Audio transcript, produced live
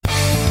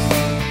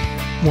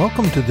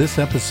Welcome to this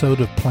episode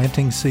of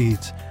Planting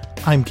Seeds.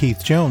 I'm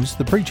Keith Jones,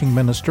 the preaching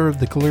minister of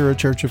the Calera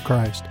Church of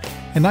Christ,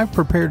 and I've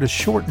prepared a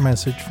short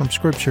message from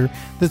Scripture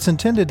that's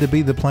intended to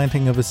be the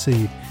planting of a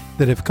seed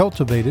that, if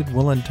cultivated,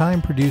 will in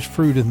time produce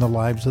fruit in the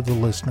lives of the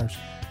listeners.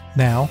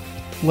 Now,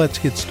 let's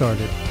get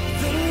started.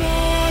 The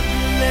Lord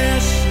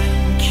bless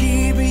and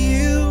keep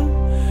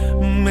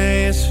you.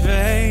 May His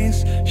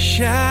face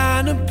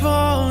shine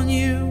upon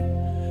you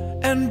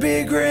and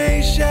be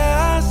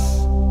gracious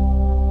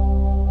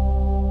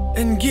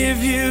and give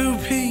you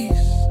peace.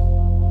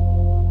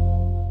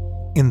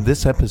 In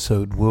this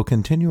episode, we'll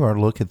continue our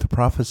look at the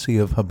prophecy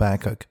of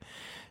Habakkuk.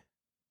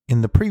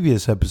 In the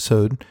previous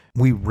episode,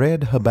 we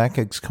read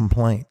Habakkuk's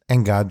complaint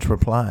and God's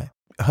reply.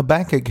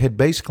 Habakkuk had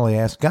basically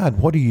asked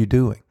God, what are you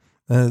doing?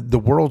 The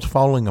world's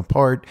falling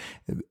apart,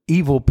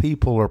 evil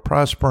people are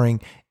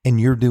prospering, and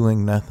you're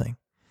doing nothing.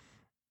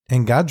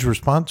 And God's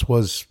response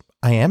was,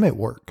 I am at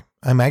work.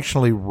 I'm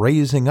actually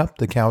raising up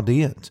the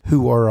Chaldeans,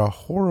 who are a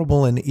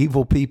horrible and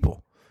evil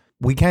people.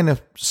 We kind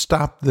of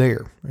stopped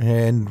there,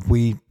 and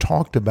we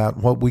talked about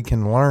what we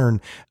can learn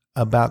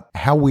about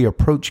how we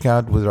approach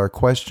God with our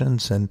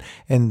questions and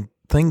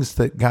things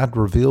that God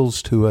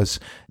reveals to us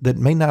that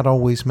may not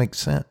always make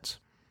sense.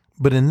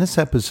 But in this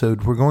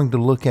episode, we're going to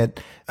look at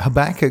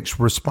Habakkuk's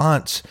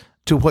response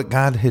to what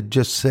God had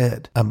just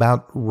said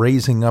about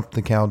raising up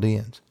the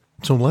Chaldeans.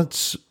 So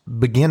let's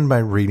begin by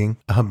reading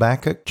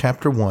Habakkuk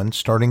chapter 1,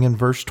 starting in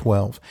verse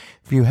 12.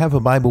 If you have a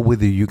Bible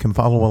with you, you can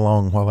follow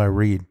along while I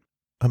read.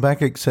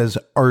 Habakkuk says,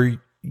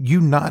 Are you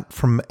not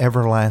from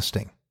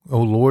everlasting, O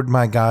Lord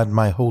my God,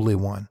 my Holy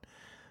One?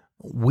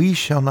 We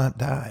shall not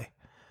die.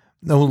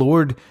 O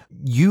Lord,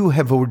 you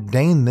have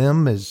ordained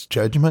them as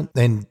judgment,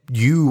 and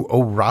you,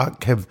 O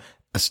Rock, have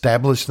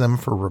established them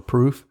for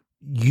reproof.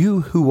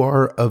 You who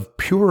are of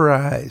purer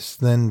eyes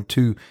than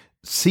to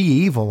see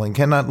evil and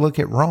cannot look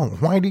at wrong,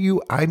 why do you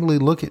idly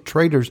look at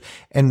traitors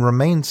and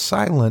remain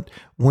silent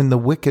when the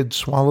wicked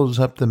swallows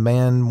up the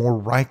man more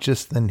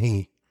righteous than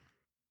he?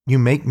 You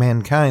make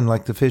mankind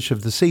like the fish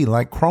of the sea,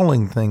 like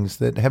crawling things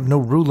that have no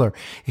ruler.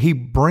 He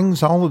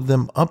brings all of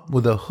them up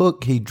with a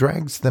hook. He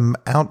drags them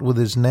out with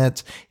his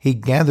nets. He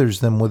gathers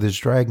them with his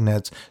drag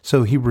nets.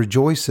 So he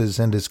rejoices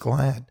and is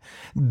glad.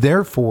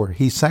 Therefore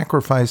he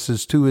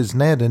sacrifices to his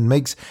net and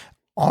makes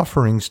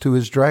offerings to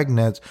his drag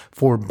nets,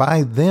 for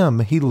by them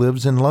he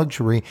lives in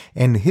luxury,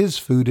 and his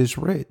food is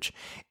rich.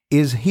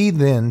 Is he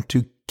then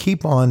to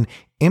keep on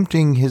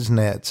emptying his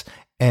nets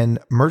and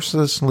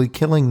mercilessly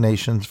killing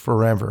nations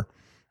forever?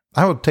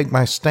 I will take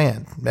my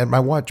stand at my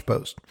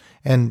watchpost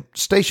and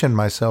station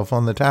myself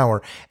on the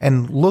tower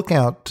and look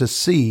out to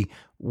see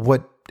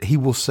what he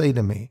will say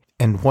to me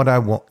and what I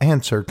will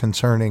answer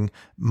concerning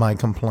my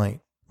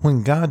complaint.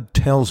 When God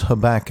tells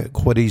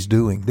Habakkuk what he's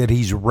doing, that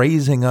he's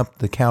raising up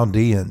the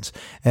Chaldeans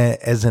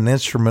as an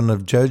instrument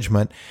of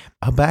judgment,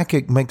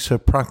 Habakkuk makes a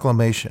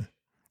proclamation.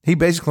 He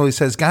basically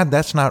says, God,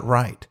 that's not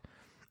right.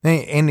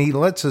 And he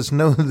lets us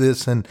know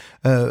this in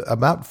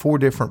about 4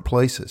 different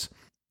places.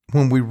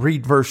 When we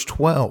read verse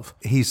 12,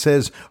 he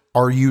says,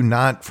 Are you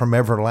not from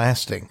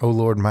everlasting, O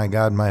Lord my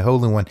God, my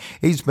Holy One?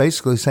 He's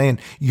basically saying,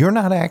 you're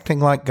not acting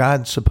like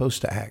God's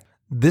supposed to act.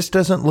 This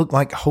doesn't look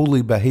like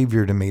holy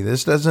behavior to me.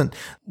 This doesn't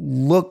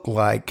look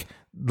like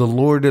the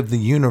Lord of the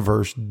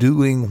universe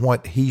doing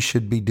what he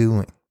should be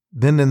doing.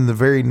 Then in the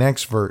very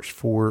next verse,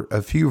 for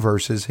a few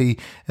verses, he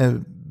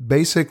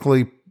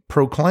basically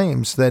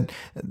proclaims that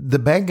the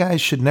bad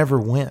guys should never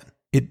win.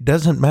 It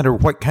doesn't matter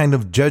what kind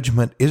of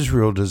judgment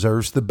Israel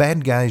deserves. The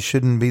bad guys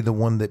shouldn't be the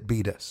one that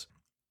beat us.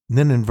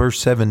 Then in verse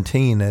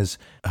 17, as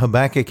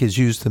Habakkuk has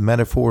used the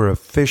metaphor of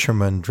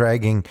fishermen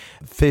dragging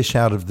fish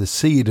out of the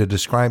sea to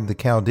describe the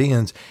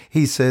Chaldeans,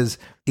 he says,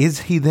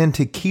 Is he then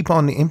to keep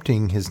on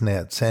emptying his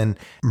nets and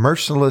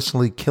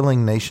mercilessly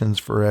killing nations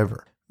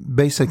forever?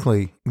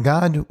 Basically,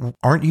 God,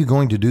 aren't you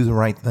going to do the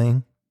right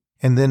thing?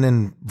 And then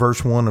in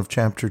verse 1 of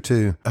chapter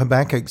 2,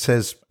 Habakkuk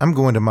says, I'm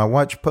going to my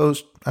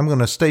watchpost. I'm going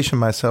to station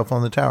myself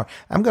on the tower.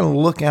 I'm going to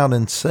look out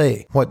and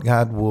say what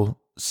God will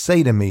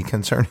say to me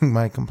concerning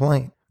my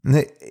complaint.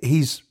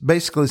 He's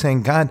basically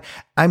saying, God,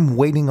 I'm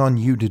waiting on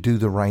you to do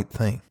the right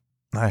thing.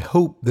 I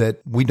hope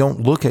that we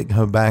don't look at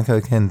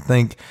Habakkuk and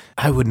think,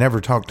 I would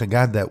never talk to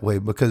God that way,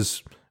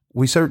 because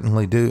we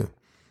certainly do.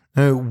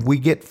 We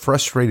get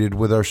frustrated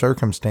with our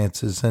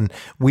circumstances, and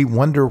we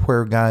wonder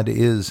where God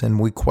is, and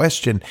we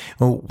question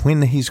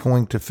when he's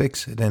going to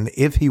fix it and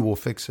if he will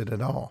fix it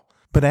at all.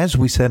 But as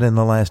we said in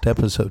the last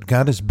episode,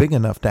 God is big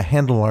enough to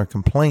handle our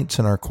complaints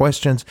and our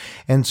questions,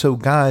 and so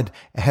God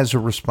has a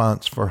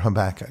response for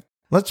Habakkuk.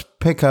 Let's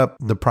pick up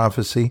the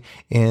prophecy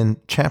in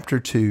chapter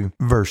 2,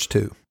 verse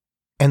 2.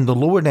 And the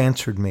Lord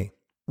answered me,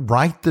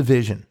 Write the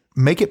vision,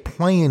 make it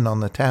plain on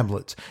the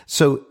tablets,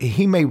 so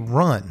he may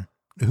run,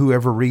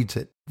 whoever reads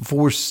it.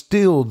 For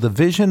still the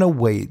vision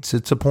awaits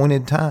its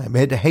appointed time.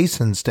 It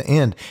hastens to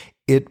end.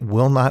 It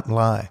will not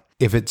lie.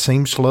 If it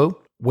seems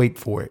slow, wait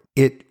for it.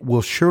 It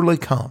will surely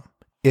come.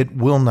 It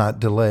will not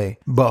delay.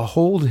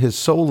 Behold, his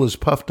soul is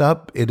puffed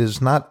up. It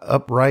is not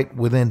upright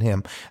within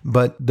him,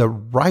 but the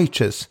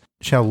righteous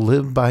shall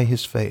live by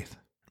his faith.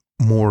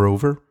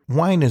 Moreover,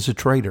 wine is a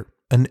traitor,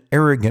 an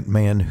arrogant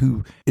man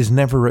who is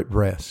never at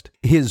rest.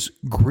 His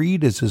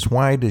greed is as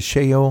wide as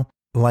Sheol,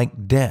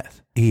 like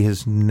death. He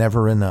is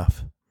never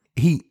enough.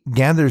 He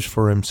gathers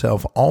for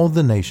himself all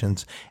the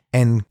nations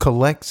and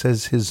collects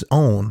as his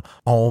own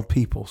all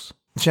peoples.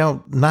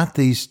 Shall not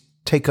these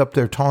take up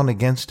their taunt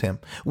against him,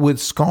 with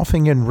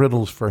scoffing and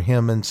riddles for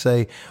him, and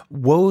say,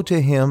 Woe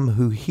to him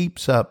who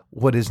heaps up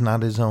what is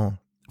not his own.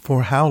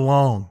 For how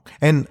long?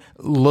 And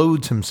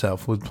loads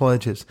himself with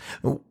pledges.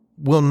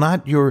 Will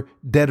not your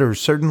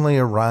debtors certainly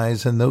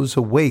arise, and those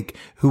awake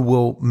who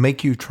will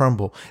make you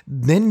tremble?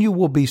 Then you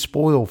will be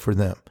spoil for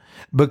them,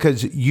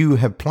 because you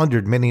have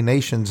plundered many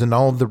nations, and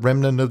all the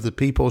remnant of the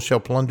people shall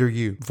plunder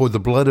you. For the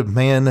blood of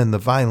man and the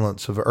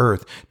violence of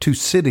earth, to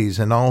cities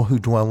and all who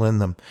dwell in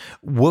them.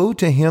 Woe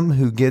to him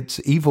who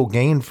gets evil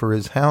gain for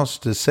his house,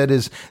 to set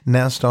his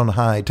nest on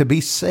high, to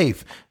be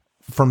safe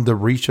from the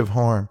reach of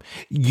harm.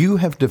 You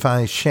have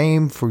devised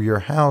shame for your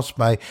house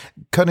by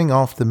cutting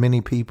off the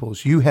many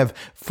peoples. You have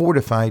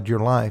fortified your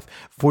life.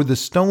 For the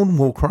stone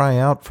will cry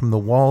out from the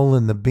wall,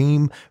 and the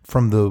beam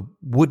from the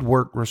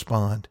woodwork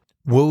respond.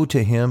 Woe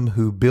to him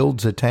who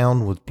builds a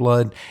town with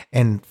blood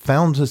and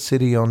founds a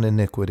city on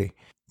iniquity.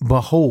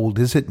 Behold,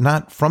 is it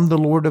not from the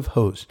Lord of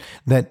hosts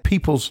that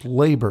peoples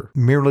labor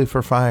merely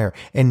for fire,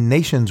 and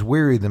nations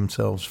weary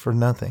themselves for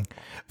nothing?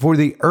 For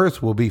the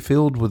earth will be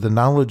filled with the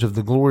knowledge of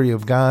the glory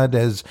of God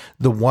as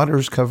the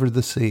waters cover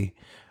the sea.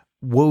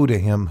 Woe to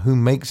him who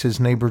makes his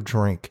neighbor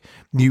drink.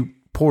 You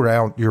pour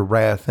out your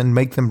wrath and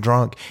make them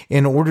drunk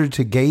in order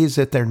to gaze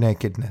at their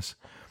nakedness.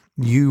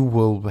 You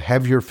will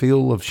have your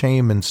fill of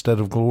shame instead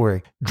of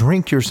glory.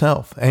 Drink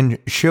yourself and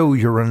show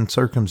your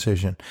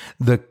uncircumcision.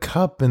 The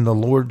cup in the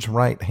Lord's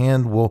right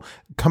hand will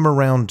come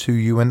around to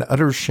you, and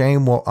utter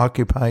shame will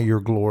occupy your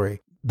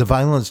glory. The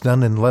violence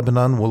done in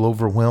Lebanon will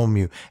overwhelm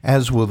you,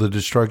 as will the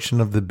destruction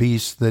of the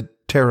beasts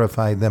that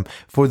terrify them.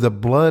 For the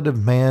blood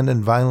of man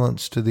and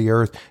violence to the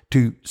earth,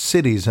 to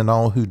cities and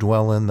all who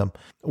dwell in them.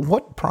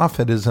 What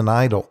profit is an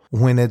idol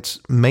when its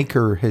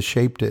maker has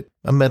shaped it?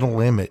 A metal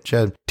image,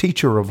 a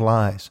teacher of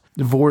lies.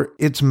 For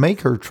its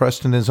maker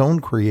trusts in his own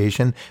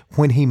creation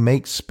when he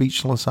makes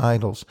speechless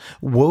idols.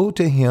 Woe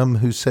to him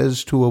who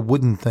says to a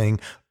wooden thing,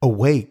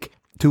 Awake,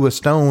 to a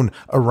stone,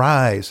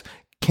 Arise.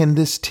 Can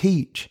this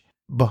teach?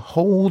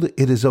 Behold,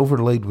 it is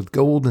overlaid with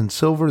gold and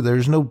silver. There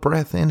is no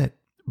breath in it.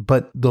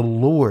 But the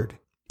Lord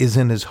is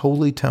in his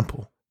holy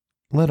temple.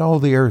 Let all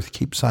the earth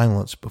keep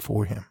silence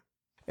before him.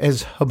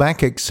 As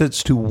Habakkuk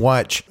sits to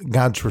watch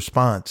God's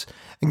response,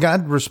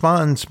 God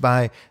responds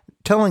by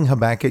telling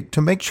Habakkuk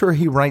to make sure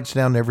he writes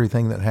down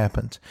everything that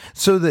happens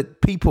so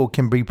that people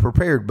can be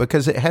prepared,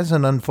 because it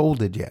hasn't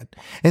unfolded yet.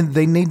 And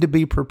they need to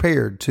be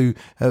prepared to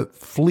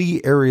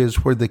flee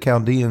areas where the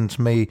Chaldeans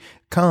may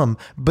come.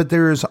 But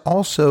there is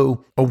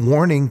also a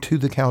warning to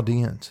the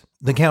Chaldeans.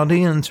 The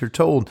Chaldeans are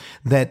told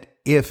that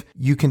if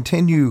you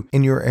continue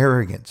in your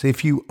arrogance,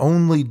 if you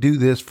only do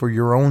this for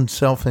your own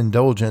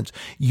self-indulgence,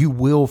 you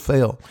will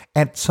fail.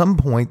 At some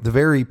point, the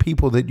very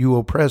people that you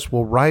oppress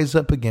will rise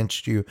up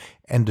against you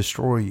and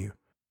destroy you.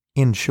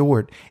 In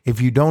short,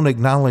 if you don't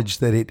acknowledge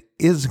that it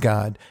is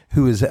God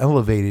who has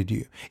elevated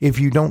you, if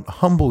you don't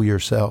humble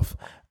yourself,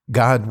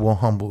 God will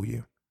humble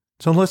you.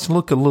 So let's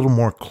look a little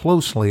more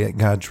closely at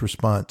God's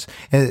response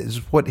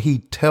as what he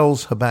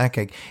tells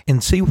Habakkuk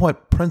and see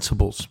what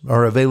principles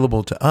are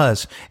available to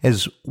us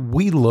as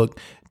we look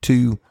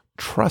to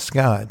trust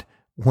God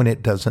when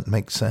it doesn't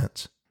make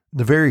sense.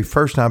 The very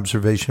first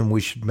observation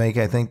we should make,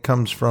 I think,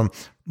 comes from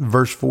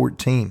verse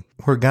 14,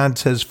 where God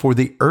says, For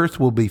the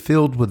earth will be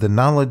filled with the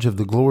knowledge of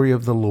the glory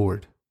of the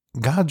Lord.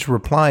 God's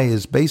reply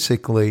is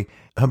basically,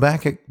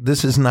 Habakkuk,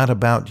 this is not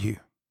about you.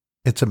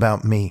 It's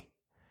about me.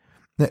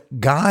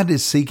 God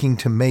is seeking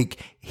to make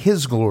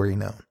his glory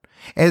known.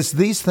 As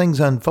these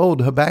things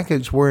unfold,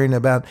 Habakkuk's worrying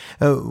about,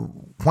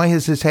 why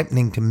is this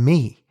happening to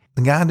me?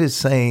 God is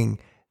saying,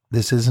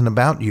 this isn't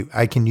about you.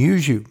 I can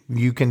use you.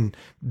 You can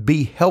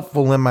be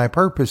helpful in my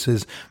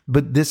purposes,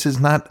 but this is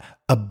not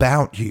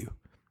about you.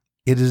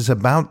 It is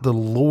about the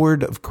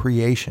Lord of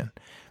creation,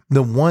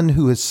 the one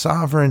who is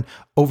sovereign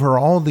over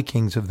all the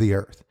kings of the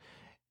earth.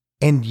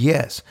 And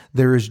yes,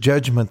 there is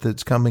judgment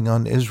that's coming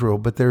on Israel,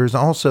 but there is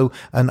also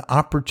an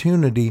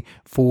opportunity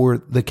for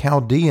the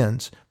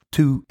Chaldeans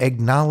to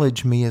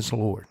acknowledge me as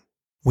Lord.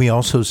 We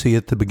also see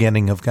at the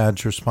beginning of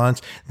God's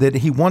response that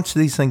he wants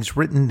these things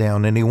written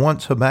down, and he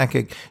wants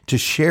Habakkuk to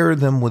share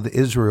them with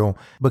Israel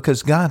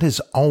because God is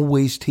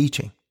always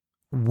teaching.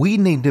 We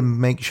need to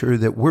make sure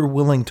that we're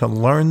willing to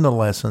learn the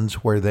lessons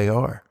where they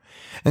are.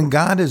 And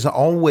God is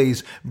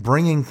always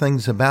bringing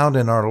things about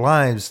in our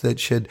lives that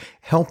should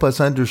help us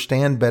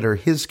understand better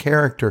his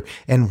character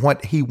and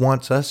what he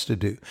wants us to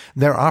do.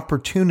 There are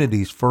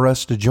opportunities for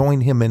us to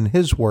join him in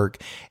his work.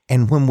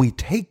 And when we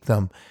take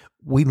them,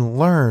 we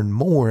learn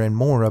more and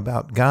more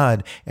about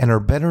God and are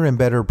better and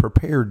better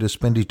prepared to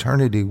spend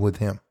eternity with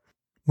him.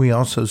 We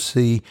also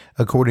see,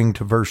 according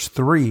to verse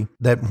 3,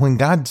 that when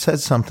God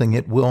says something,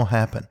 it will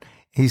happen.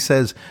 He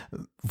says,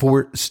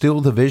 For still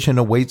the vision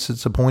awaits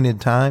its appointed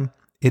time.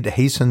 It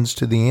hastens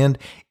to the end.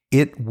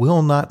 It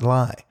will not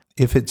lie.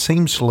 If it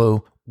seems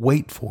slow,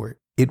 wait for it.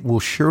 It will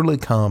surely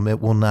come. It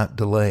will not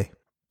delay.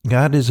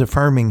 God is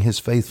affirming his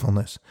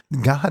faithfulness.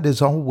 God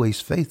is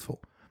always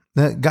faithful.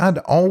 God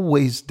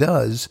always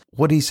does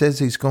what he says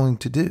he's going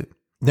to do.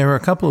 There are a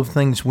couple of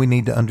things we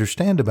need to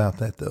understand about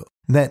that, though.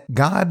 That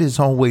God is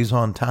always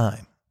on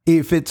time.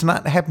 If it's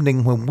not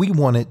happening when we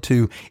want it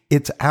to,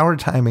 it's our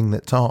timing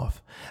that's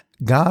off.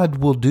 God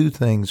will do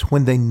things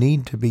when they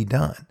need to be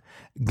done.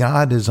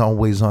 God is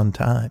always on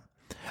time.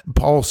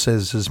 Paul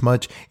says as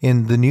much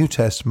in the New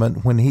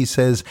Testament when he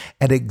says,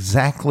 at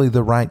exactly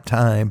the right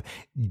time,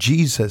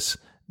 Jesus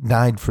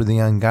died for the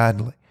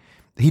ungodly.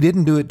 He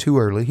didn't do it too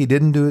early. He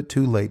didn't do it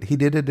too late. He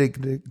did it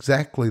at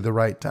exactly the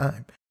right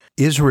time.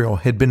 Israel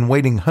had been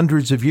waiting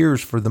hundreds of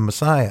years for the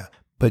Messiah,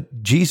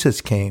 but Jesus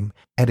came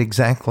at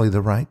exactly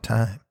the right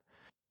time.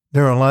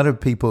 There are a lot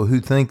of people who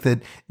think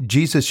that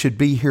Jesus should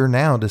be here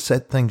now to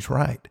set things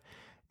right.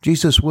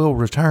 Jesus will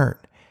return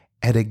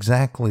at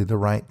exactly the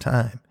right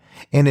time.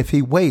 And if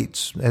he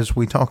waits, as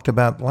we talked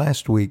about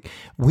last week,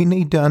 we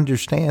need to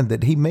understand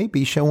that he may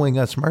be showing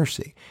us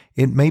mercy.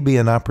 It may be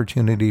an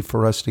opportunity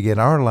for us to get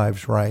our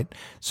lives right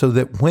so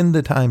that when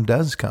the time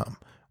does come,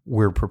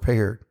 we're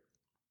prepared.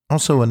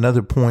 Also,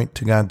 another point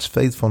to God's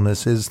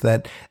faithfulness is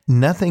that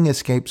nothing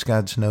escapes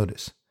God's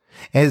notice.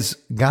 As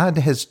God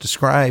has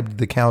described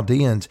the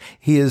Chaldeans,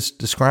 he has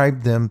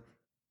described them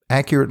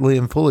accurately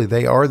and fully.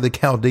 They are the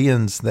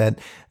Chaldeans that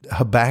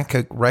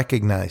Habakkuk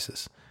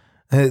recognizes.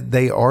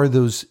 They are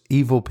those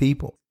evil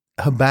people.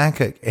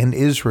 Habakkuk and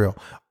Israel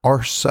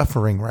are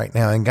suffering right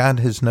now, and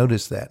God has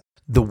noticed that.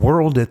 The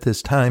world at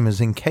this time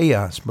is in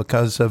chaos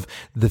because of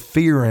the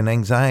fear and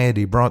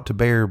anxiety brought to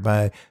bear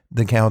by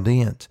the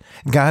Chaldeans.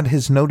 God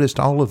has noticed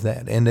all of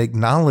that and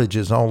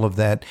acknowledges all of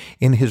that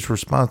in his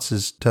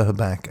responses to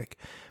Habakkuk.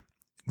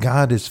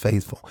 God is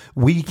faithful.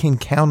 We can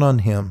count on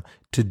him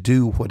to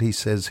do what he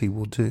says he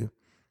will do.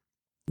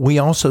 We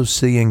also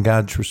see in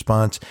God's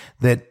response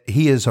that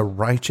he is a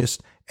righteous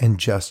and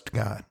just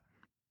God.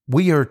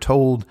 We are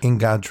told in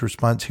God's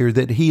response here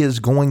that he is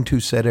going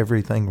to set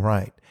everything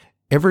right.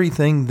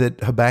 Everything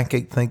that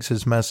Habakkuk thinks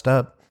is messed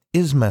up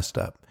is messed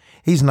up.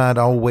 He's not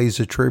always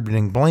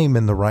attributing blame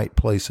in the right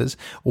places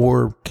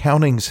or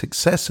counting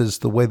successes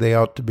the way they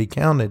ought to be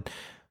counted,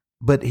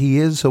 but he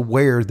is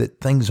aware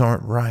that things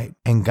aren't right,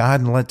 and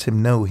God lets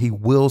him know he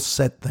will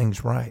set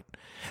things right.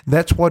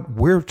 That's what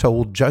we're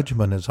told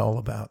judgment is all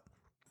about.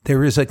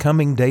 There is a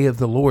coming day of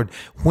the Lord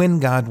when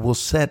God will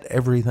set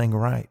everything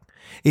right.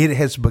 It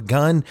has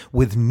begun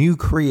with new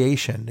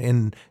creation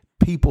in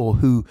people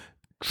who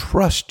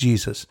trust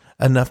Jesus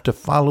enough to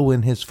follow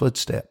in his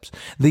footsteps.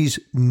 These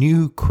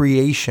new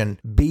creation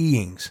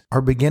beings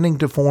are beginning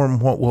to form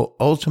what will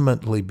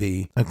ultimately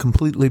be a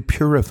completely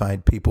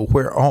purified people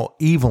where all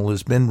evil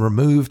has been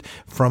removed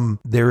from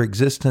their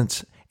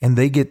existence and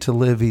they get to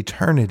live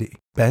eternity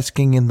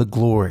basking in the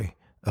glory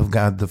of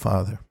God the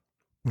Father.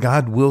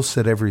 God will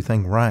set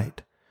everything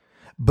right,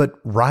 but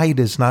right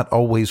is not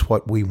always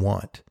what we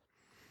want.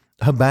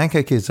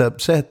 Habakkuk is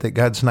upset that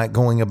God's not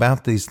going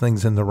about these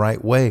things in the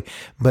right way,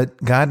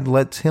 but God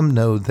lets him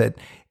know that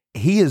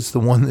he is the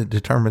one that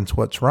determines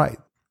what's right.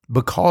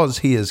 Because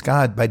he is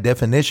God, by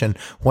definition,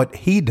 what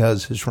he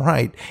does is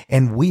right,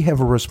 and we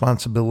have a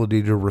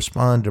responsibility to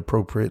respond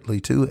appropriately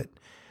to it.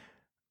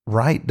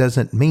 Right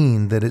doesn't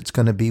mean that it's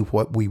going to be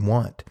what we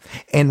want,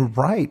 and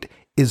right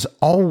is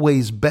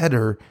always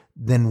better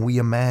than we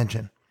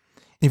imagine.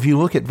 If you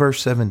look at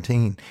verse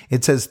 17,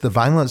 it says, the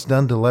violence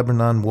done to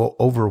Lebanon will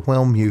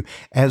overwhelm you,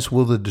 as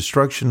will the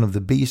destruction of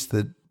the beast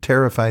that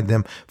terrified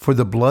them, for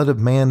the blood of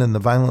man and the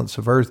violence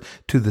of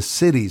earth to the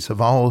cities of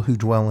all who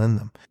dwell in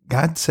them.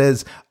 God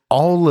says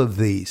all of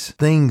these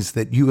things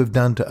that you have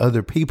done to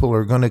other people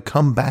are going to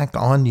come back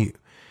on you.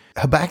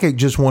 Habakkuk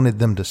just wanted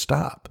them to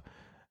stop.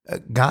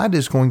 God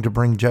is going to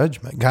bring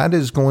judgment. God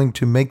is going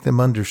to make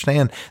them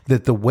understand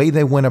that the way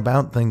they went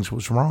about things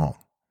was wrong.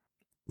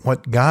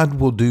 What God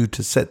will do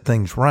to set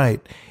things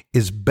right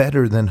is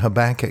better than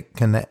Habakkuk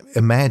can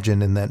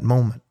imagine in that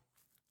moment.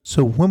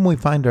 So when we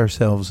find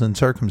ourselves in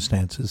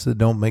circumstances that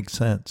don't make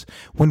sense,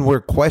 when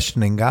we're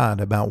questioning God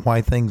about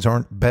why things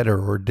aren't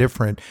better or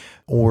different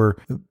or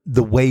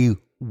the way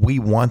we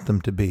want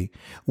them to be,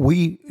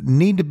 we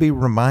need to be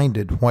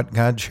reminded what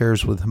God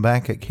shares with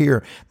Habakkuk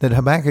here, that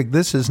Habakkuk,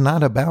 this is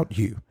not about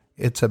you,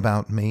 it's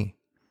about me.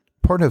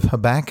 Part of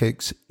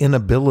Habakkuk's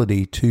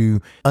inability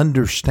to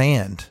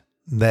understand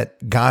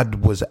that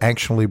God was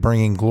actually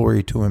bringing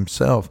glory to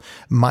himself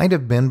might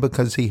have been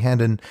because he had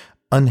an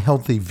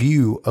unhealthy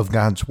view of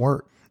God's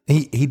work.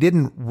 He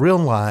didn't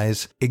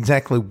realize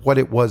exactly what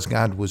it was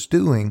God was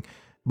doing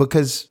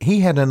because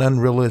he had an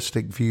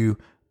unrealistic view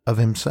of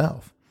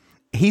himself.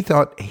 He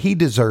thought he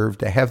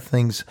deserved to have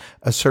things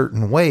a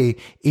certain way,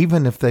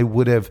 even if they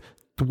would have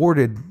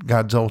thwarted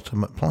God's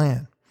ultimate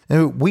plan.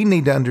 We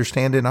need to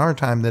understand in our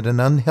time that an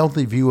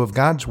unhealthy view of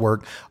God's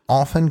work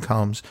often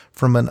comes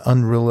from an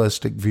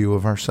unrealistic view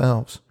of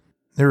ourselves.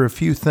 There are a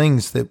few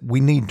things that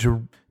we need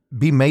to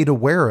be made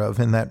aware of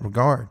in that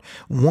regard.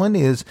 One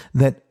is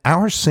that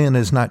our sin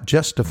is not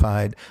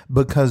justified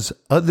because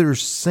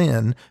others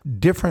sin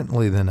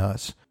differently than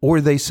us,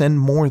 or they sin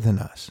more than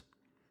us.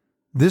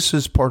 This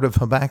is part of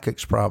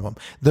Habakkuk's problem.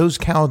 Those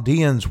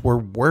Chaldeans were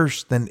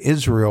worse than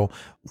Israel.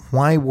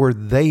 Why were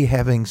they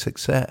having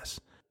success?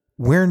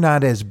 We're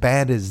not as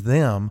bad as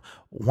them.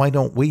 Why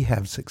don't we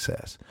have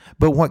success?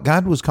 But what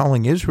God was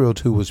calling Israel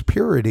to was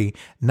purity,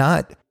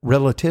 not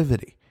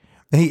relativity.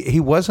 He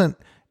wasn't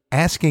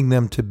asking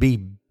them to be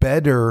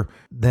better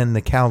than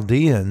the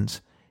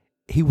Chaldeans.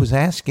 He was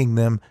asking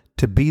them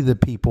to be the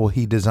people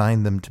he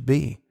designed them to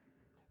be.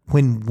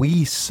 When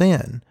we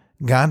sin,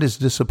 God is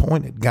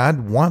disappointed.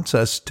 God wants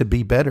us to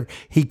be better.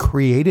 He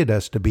created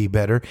us to be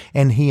better,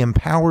 and he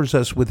empowers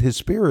us with his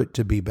Spirit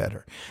to be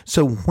better.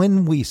 So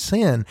when we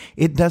sin,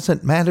 it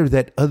doesn't matter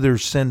that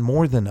others sin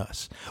more than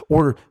us,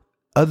 or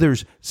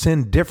others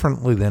sin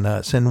differently than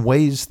us in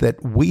ways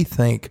that we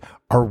think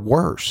are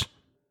worse.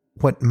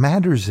 What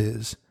matters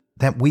is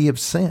that we have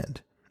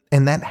sinned,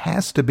 and that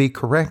has to be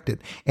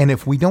corrected. And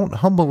if we don't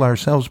humble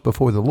ourselves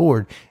before the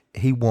Lord,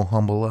 he will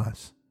humble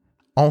us.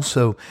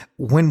 Also,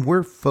 when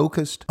we're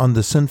focused on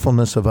the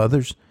sinfulness of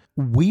others,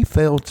 we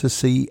fail to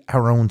see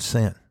our own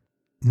sin.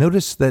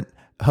 Notice that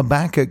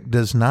Habakkuk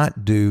does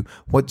not do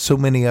what so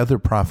many other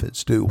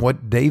prophets do,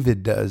 what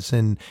David does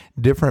in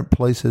different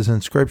places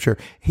in Scripture.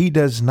 He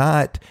does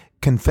not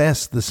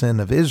confess the sin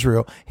of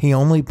Israel. He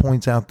only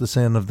points out the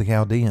sin of the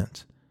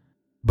Chaldeans.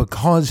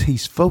 Because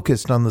he's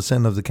focused on the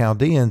sin of the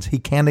Chaldeans, he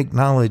can't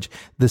acknowledge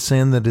the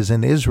sin that is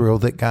in Israel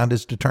that God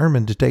is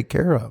determined to take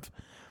care of.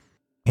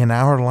 In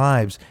our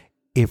lives,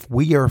 if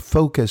we are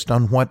focused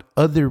on what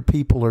other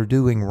people are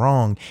doing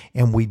wrong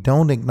and we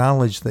don't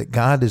acknowledge that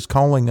God is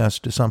calling us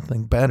to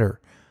something better,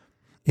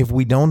 if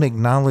we don't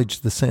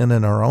acknowledge the sin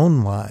in our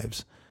own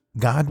lives,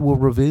 God will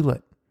reveal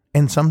it,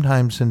 and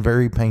sometimes in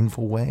very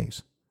painful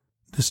ways.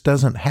 This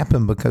doesn't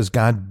happen because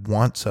God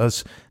wants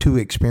us to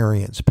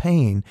experience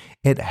pain.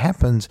 It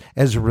happens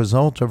as a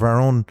result of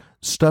our own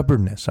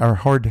stubbornness, our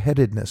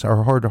hard-headedness,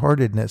 our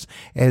hard-heartedness,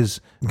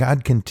 as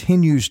God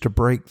continues to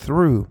break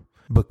through.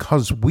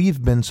 Because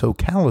we've been so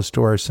callous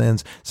to our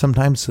sins,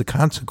 sometimes the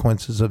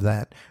consequences of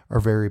that are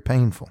very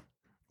painful.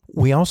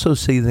 We also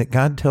see that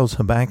God tells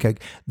Habakkuk,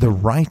 the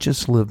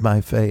righteous live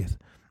by faith.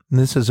 And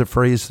this is a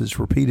phrase that's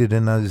repeated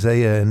in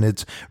Isaiah, and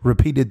it's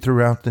repeated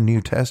throughout the New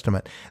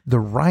Testament.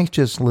 The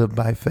righteous live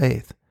by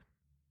faith.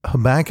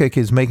 Habakkuk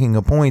is making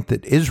a point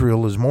that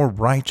Israel is more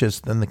righteous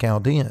than the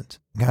Chaldeans.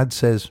 God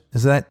says,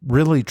 is that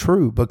really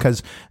true?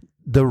 Because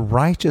the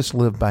righteous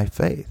live by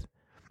faith.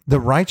 The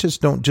righteous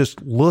don't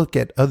just look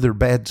at other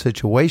bad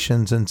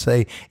situations and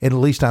say, at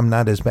least I'm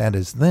not as bad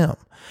as them.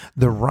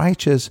 The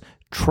righteous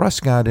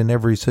trust God in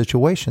every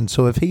situation.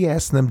 So if he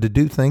asks them to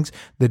do things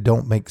that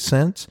don't make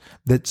sense,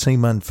 that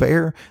seem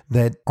unfair,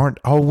 that aren't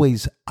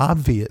always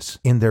obvious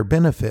in their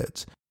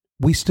benefits,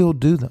 we still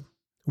do them.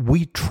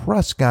 We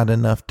trust God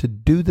enough to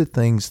do the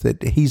things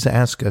that he's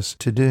asked us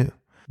to do.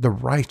 The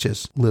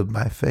righteous live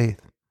by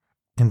faith.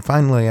 And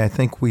finally, I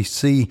think we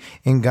see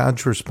in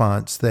God's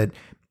response that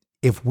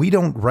if we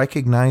don't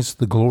recognize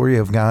the glory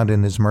of God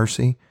and his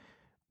mercy,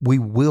 we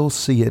will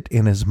see it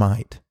in his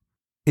might.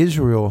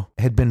 Israel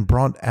had been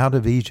brought out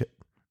of Egypt,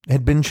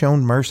 had been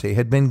shown mercy,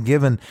 had been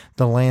given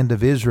the land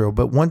of Israel,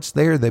 but once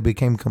there they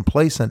became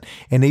complacent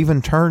and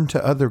even turned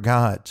to other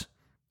gods.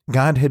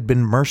 God had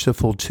been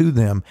merciful to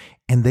them,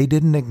 and they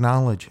didn't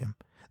acknowledge him.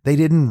 They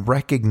didn't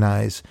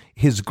recognize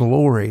his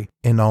glory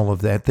in all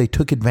of that. They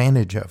took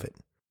advantage of it.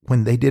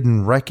 When they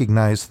didn't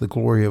recognize the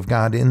glory of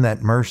God in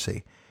that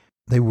mercy,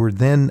 they were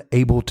then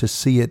able to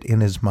see it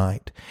in his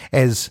might.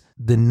 As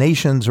the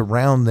nations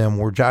around them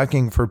were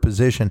jockeying for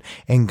position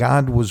and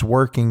God was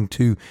working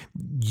to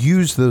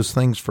use those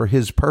things for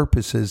his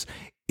purposes,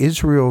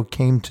 Israel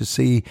came to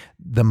see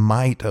the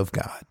might of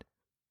God.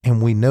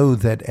 And we know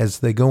that as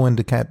they go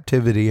into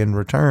captivity and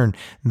return,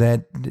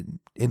 that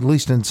at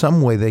least in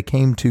some way they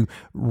came to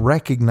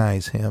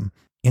recognize him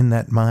in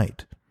that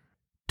might.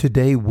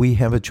 Today we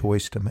have a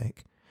choice to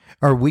make.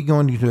 Are we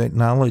going to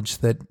acknowledge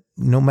that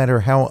no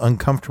matter how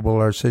uncomfortable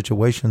our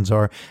situations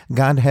are,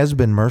 God has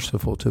been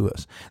merciful to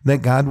us,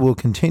 that God will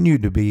continue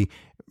to be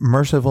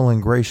merciful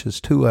and gracious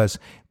to us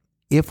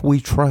if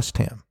we trust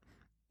him,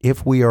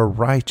 if we are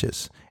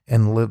righteous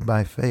and live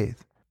by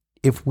faith?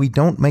 If we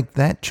don't make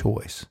that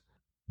choice,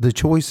 the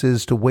choice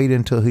is to wait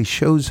until he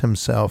shows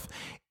himself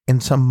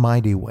in some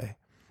mighty way.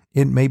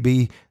 It may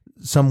be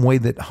some way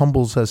that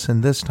humbles us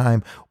in this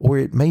time, or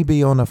it may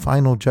be on a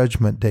final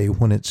judgment day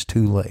when it's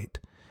too late.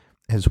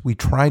 As we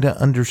try to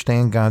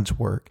understand God's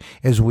work,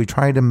 as we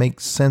try to make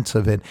sense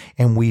of it,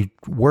 and we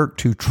work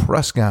to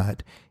trust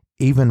God,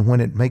 even when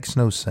it makes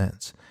no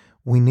sense,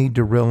 we need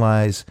to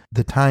realize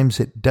the times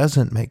it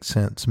doesn't make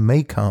sense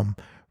may come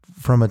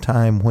from a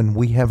time when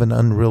we have an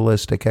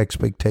unrealistic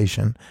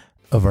expectation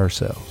of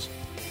ourselves.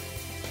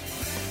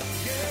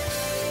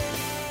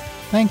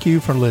 Thank you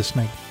for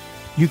listening.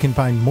 You can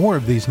find more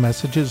of these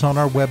messages on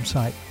our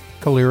website,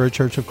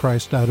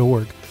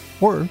 CaleraChurchofChrist.org,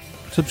 or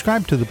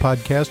subscribe to the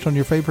podcast on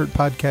your favorite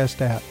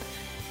podcast app.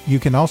 You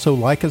can also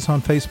like us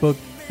on Facebook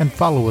and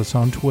follow us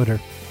on Twitter.